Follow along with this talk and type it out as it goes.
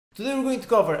Today we're going to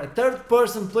cover a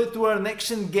third-person play-to-earn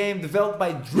action game developed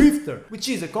by Drifter, which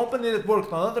is a company that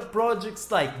worked on other projects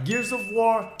like Gears of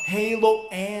War, Halo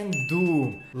and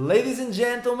Doom. Ladies and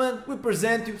gentlemen, we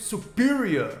present you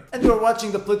Superior. And you're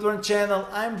watching the Play-to-Earn channel,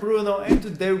 I'm Bruno, and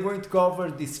today we're going to cover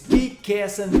this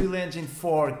kick-ass Unreal Engine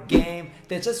 4 game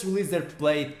that just released their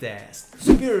playtest.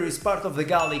 Superior is part of the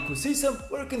Gala ecosystem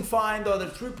where you can find other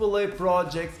AAA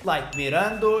projects like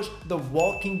Mirandos, The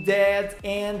Walking Dead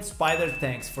and Spider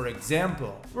Tanks, for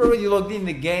example. We're already logged in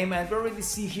the game and we already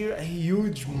see here a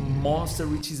huge monster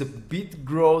which is a bit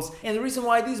gross, and the reason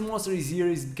why this monster is here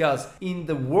is because in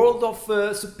the world of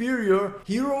Superior,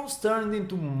 heroes turned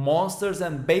into monsters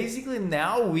and basically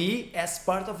now we as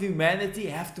part of humanity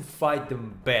have to fight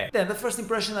them back. Then the first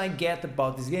impression I get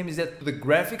about this game is that the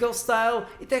graphical style,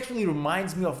 it actually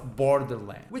reminds me of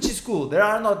Borderlands, which is cool. There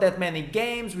are not that many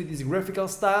games with this graphical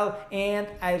style and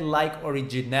I like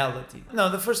originality. Now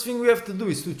the first thing we have to do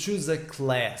is to choose a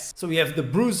class. So we have the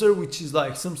Bruiser, which is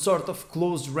like some sort of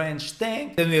close range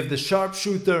tank. Then we have the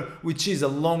Sharpshooter, which is a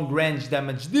long range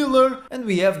damage dealer. And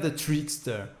we have the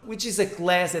Trickster, which is a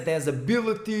class that has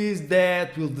abilities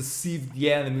that will deceive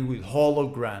the enemy with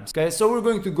holograms. Okay, so we're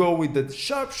going to go with the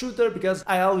Sharpshooter because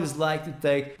I always like to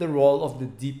take the role of the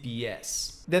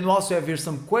DPS. Then we also have here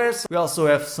some quests, we also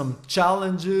have some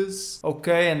challenges,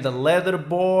 okay, and the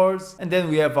leaderboards, and then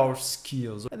we have our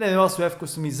skills. And then we also have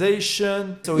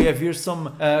customization, so we have here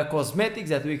some cosmetics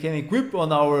that we can equip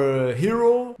on our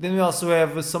hero. Then we also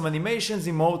have some animations,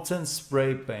 emotes and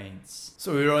spray paints.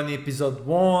 So we're on episode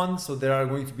 1, so there are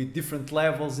going to be different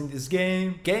levels in this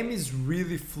game. Game is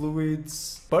really fluid,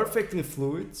 perfectly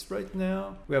fluid right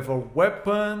now. We have our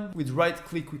weapon, with right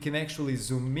click we can actually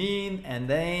zoom in and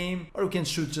aim, or we can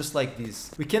shoot just like this.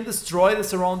 We can destroy the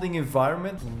surrounding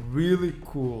environment, really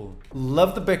cool.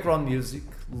 Love the background music,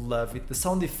 love it. The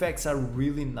sound effects are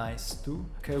really nice too.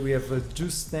 Okay, we have a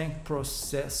juice tank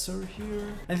processor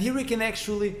here. And here we can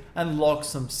actually unlock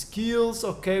some skills.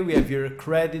 Okay, we have here a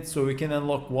credit, so we can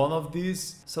unlock one of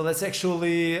these. So let's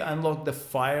actually unlock the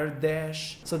fire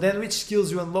dash. So then which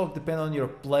skills you unlock depend on your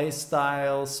play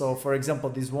style. So for example,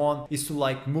 this one is to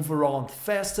like move around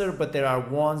faster, but there are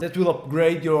ones that will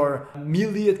upgrade your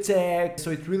melee attack.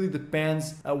 So it really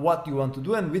depends what you want to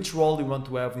do and which role you want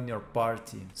to have in your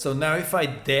party. So now if I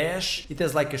dash, it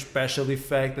has like a special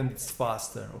effect and it's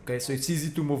faster. Okay, so it's easy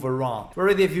to move around. We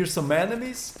already have here some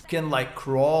enemies. We can like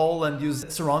crawl and use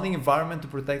the surrounding environment to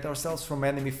protect ourselves from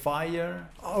enemy fire.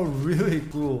 Oh, really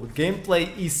cool.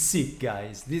 Gameplay is sick,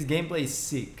 guys. This gameplay is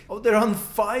sick. Oh, they're on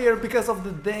fire because of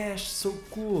the dash. So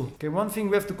cool. Okay, one thing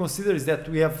we have to consider is that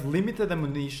we have limited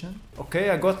ammunition. Okay,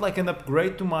 I got like an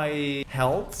upgrade to my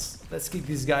health. Let's kick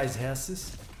these guys'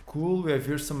 asses. Cool, we have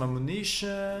here some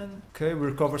ammunition. Okay, we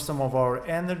recover some of our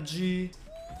energy.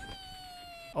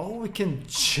 Oh, we can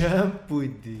jump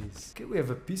with this. Okay, we have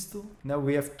a pistol. Now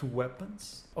we have 2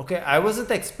 weapons. Okay, I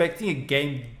wasn't expecting a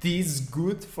game this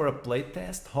good for a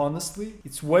playtest, honestly.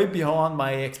 It's way beyond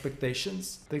my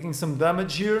expectations. Taking some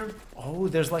damage here. Oh,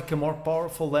 there's like a more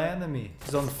powerful enemy.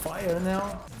 He's on fire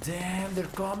now. Damn, they're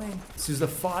coming. Let's use the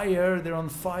fire. They're on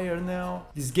fire now.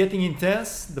 It's getting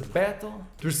intense, the battle.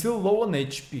 They're still low on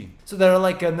HP. So there are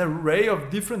like an array of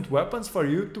different weapons for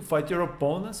you to fight your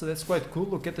opponent. So that's quite cool.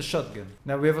 Look at the shotgun.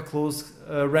 Now we have a close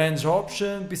range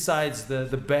option besides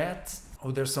the bat. Oh,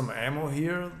 there's some ammo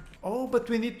here. Oh, but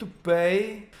we need to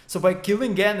pay. So by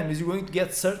killing enemies, you're going to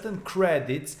get certain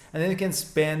credits and then you can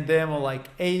spend them on like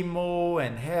ammo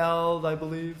and health, I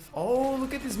believe. Oh,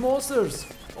 look at these monsters.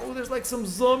 Oh, there's like some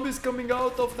zombies coming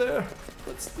out of there.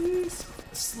 What's this?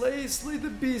 Slay the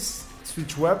beast.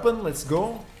 Switch weapon, let's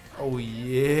go. Oh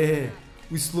yeah.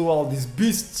 We slew all these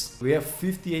beasts. We have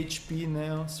 50 HP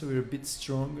now, so we're a bit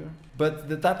stronger. But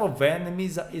the type of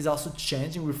enemies is also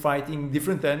changing. We're fighting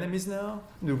different enemies now.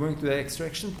 We're going to the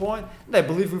extraction point. And I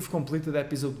believe we've completed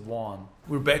episode 1.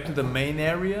 We're back to the main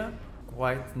area.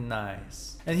 Quite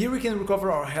nice. And here we can recover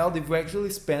our health if we actually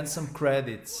spend some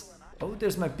credits. Oh,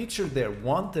 there's my picture there,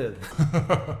 wanted.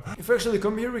 If we actually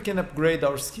come here, we can upgrade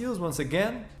our skills once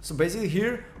again. So basically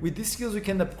here, with these skills, we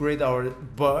can upgrade our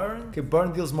burn. Okay,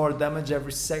 burn deals more damage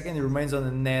every second, it remains on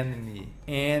an enemy.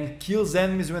 And kills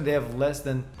enemies when they have less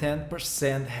than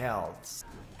 10% health.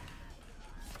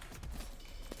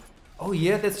 Oh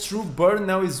yeah, that's true, burn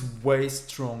now is way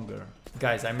stronger.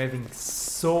 Guys, I'm having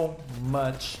so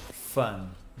much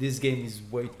fun. This game is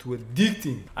way too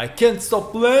addicting. I can't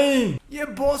stop playing. Yeah,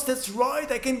 boss, that's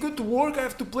right. I can go to work. I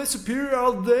have to play Superior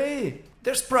all day.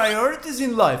 There's priorities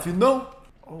in life, you know?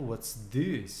 Oh, what's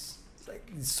this?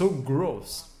 It's so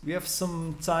gross. We have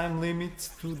some time limit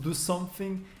to do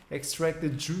something. Extract the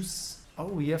juice. Oh,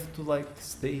 we have to like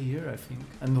stay here, I think,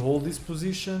 and hold this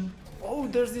position. Oh,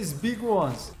 there's these big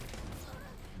ones.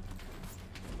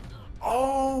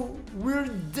 Oh, we're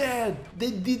dead.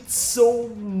 They did so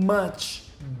much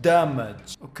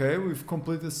damage. Okay, we've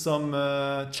completed some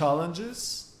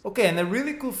challenges. Okay, and a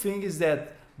really cool thing is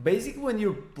that basically when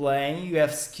you're playing, you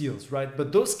have skills, right?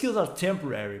 But those skills are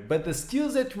temporary. But the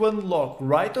skills that you unlock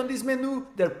right on this menu,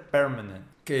 they're permanent.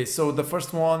 Okay, so the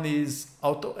first one is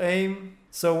auto aim.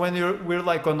 So when we're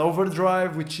like on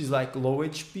overdrive, which is like low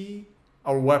HP,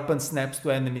 our weapon snaps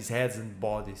to enemies' heads and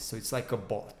bodies. So it's like a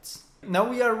bot. Now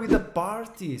we are with a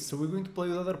party, so we're going to play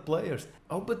with other players.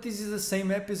 Oh, but this is the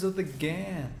same episode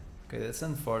again. Okay, that's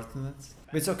unfortunate.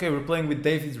 But it's okay, we're playing with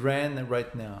David Rand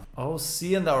right now. Oh,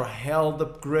 see, and our health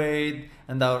upgrade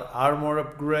and our armor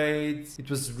upgrade. It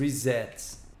was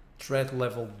reset. Threat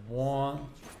level 1.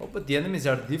 Oh, but the enemies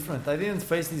are different. I didn't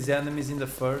face these enemies in the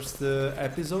first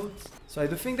episode. So I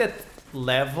do think that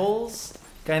levels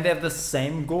kind of have the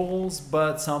same goals,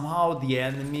 but somehow the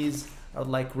enemies are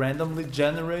like randomly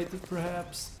generated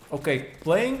perhaps. Okay,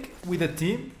 playing with a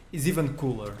team is even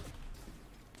cooler.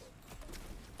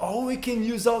 Oh, we can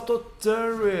use auto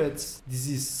turrets. This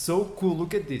is so cool,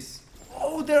 look at this.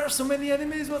 Oh, there are so many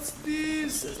enemies, what's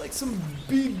this? There's like some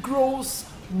big gross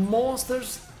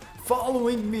monsters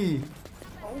following me.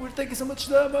 Oh, we're taking so much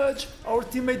damage. Our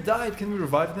teammate died, can we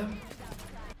revive them?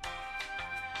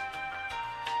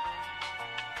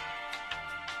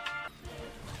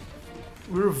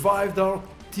 We revived our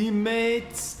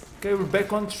teammates. Okay, we're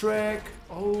back on track.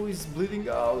 Oh, he's bleeding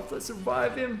out. Let's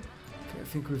revive him. Okay, I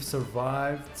think we've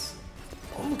survived.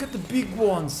 Oh, look at the big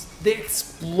ones. They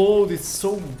explode. It's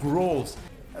so gross.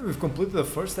 And we've completed the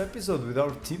first episode with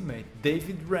our teammate,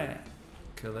 David Rand.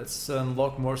 Okay, let's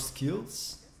unlock more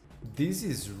skills. This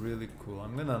is really cool.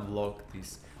 I'm gonna unlock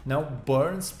this. Now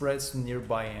burn spreads to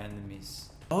nearby enemies.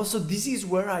 Also, this is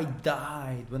where I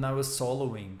died when I was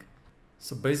soloing.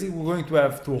 So basically we're going to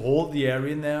have to hold the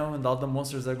area now and all the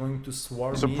monsters are going to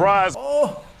swarm Surprise! in.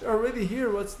 Oh, they're already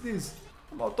here. What's this?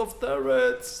 I'm out of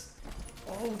turrets.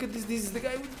 Oh, look at this. This is the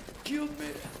guy who killed me.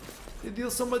 They deal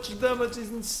so much damage.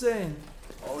 It's insane.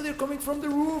 Oh, they're coming from the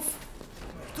roof.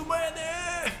 Too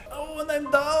many. Oh, and I'm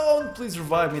down. Please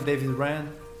revive me, David Rand.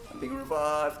 I'm being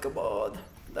revived. Come on.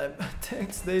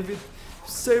 Thanks, David. You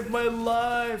saved my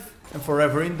life. I'm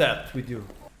forever in debt with you.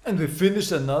 And we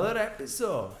finished another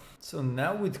episode. So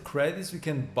now with credits we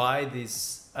can buy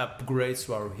these upgrades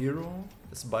to our hero.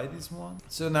 Let's buy this one.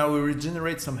 So now we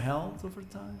regenerate some health over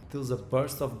time. Deals a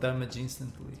burst of damage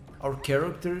instantly. Our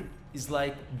character is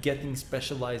like getting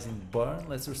specialized in burn.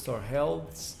 Let's restore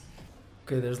health.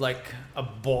 Okay, there's like a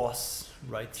boss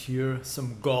right here.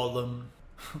 Some golem.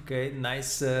 Okay,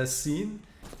 nice scene.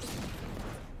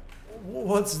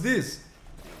 What's this?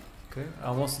 Okay, I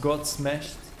almost got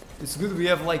smashed. It's good we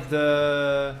have like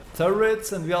the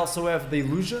turrets and we also have the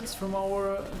illusions from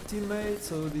our teammates,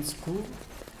 so it's cool.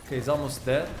 Okay, he's almost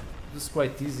dead. This is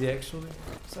quite easy actually.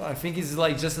 So I think he's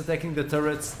like just attacking the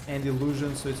turrets and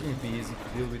illusions, so it's going to be easy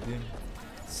to deal with him.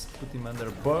 Let's put him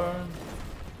under burn.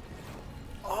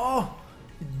 Oh,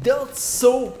 it dealt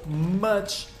so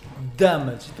much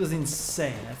damage. It was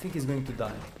insane. I think he's going to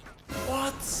die.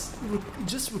 What? He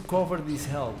just recovered his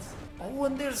health. Oh,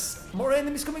 and there's more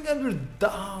enemies coming and we're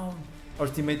down. Our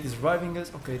teammate is reviving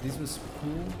us. Okay, this was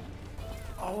cool.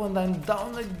 Oh, and I'm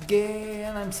down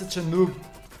again. I'm such a noob.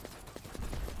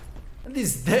 And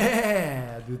he's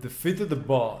dead. We defeated the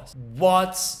boss.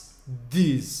 What's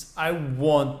this? I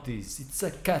want this. It's a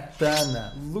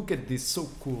katana. Look at this, so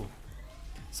cool.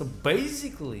 So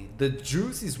basically, the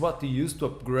juice is what you use to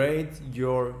upgrade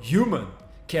your human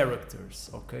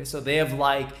characters. Okay, so they have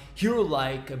like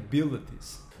hero-like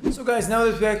abilities. So guys, now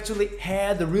that we actually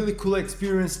had a really cool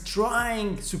experience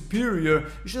trying Superior,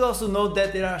 you should also know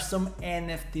that there are some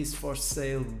NFTs for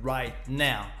sale right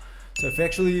now. So if you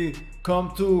actually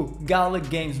come to Gala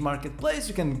Games Marketplace,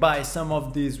 you can buy some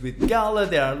of these with Gala.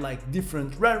 There are like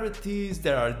different rarities,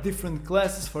 there are different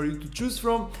classes for you to choose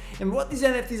from. And what these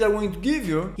NFTs are going to give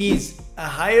you is a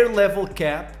higher level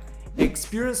cap,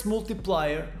 experience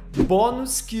multiplier,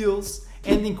 bonus skills,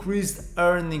 and increased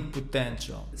earning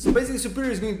potential. So basically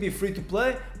Superior is going to be free to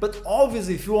play, but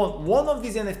obviously if you want one of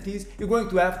these NFTs, you're going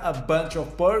to have a bunch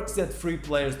of perks that free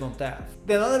players don't have.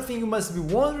 The other thing you must be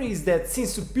wondering is that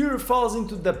since Superior falls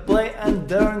into the play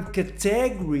and earn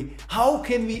category, how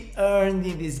can we earn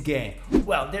in this game?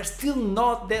 Well, there's still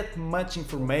not that much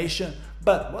information,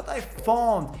 but what I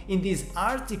found in this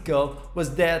article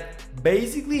was that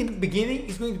basically in the beginning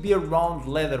it's going to be around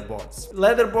leaderboards.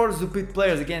 Leaderboards will pit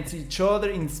players against each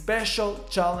other in special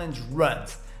challenge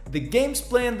runs. The game's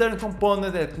play and earn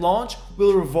component at launch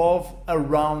will revolve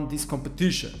around these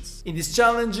competitions. In these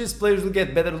challenges, players will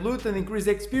get better loot and increase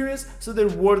experience, so they're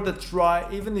worth a try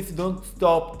even if you don't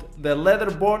top the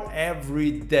leaderboard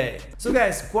every day. So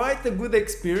guys, quite a good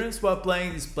experience while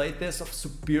playing this playtest of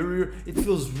Superior. It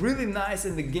feels really nice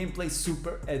and the gameplay is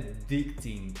super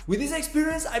addicting. With this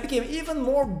experience, I became even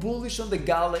more bullish on the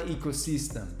Gala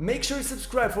ecosystem. Make sure you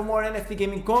subscribe for more NFT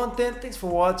gaming content. Thanks for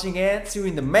watching and see you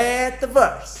in the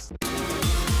metaverse!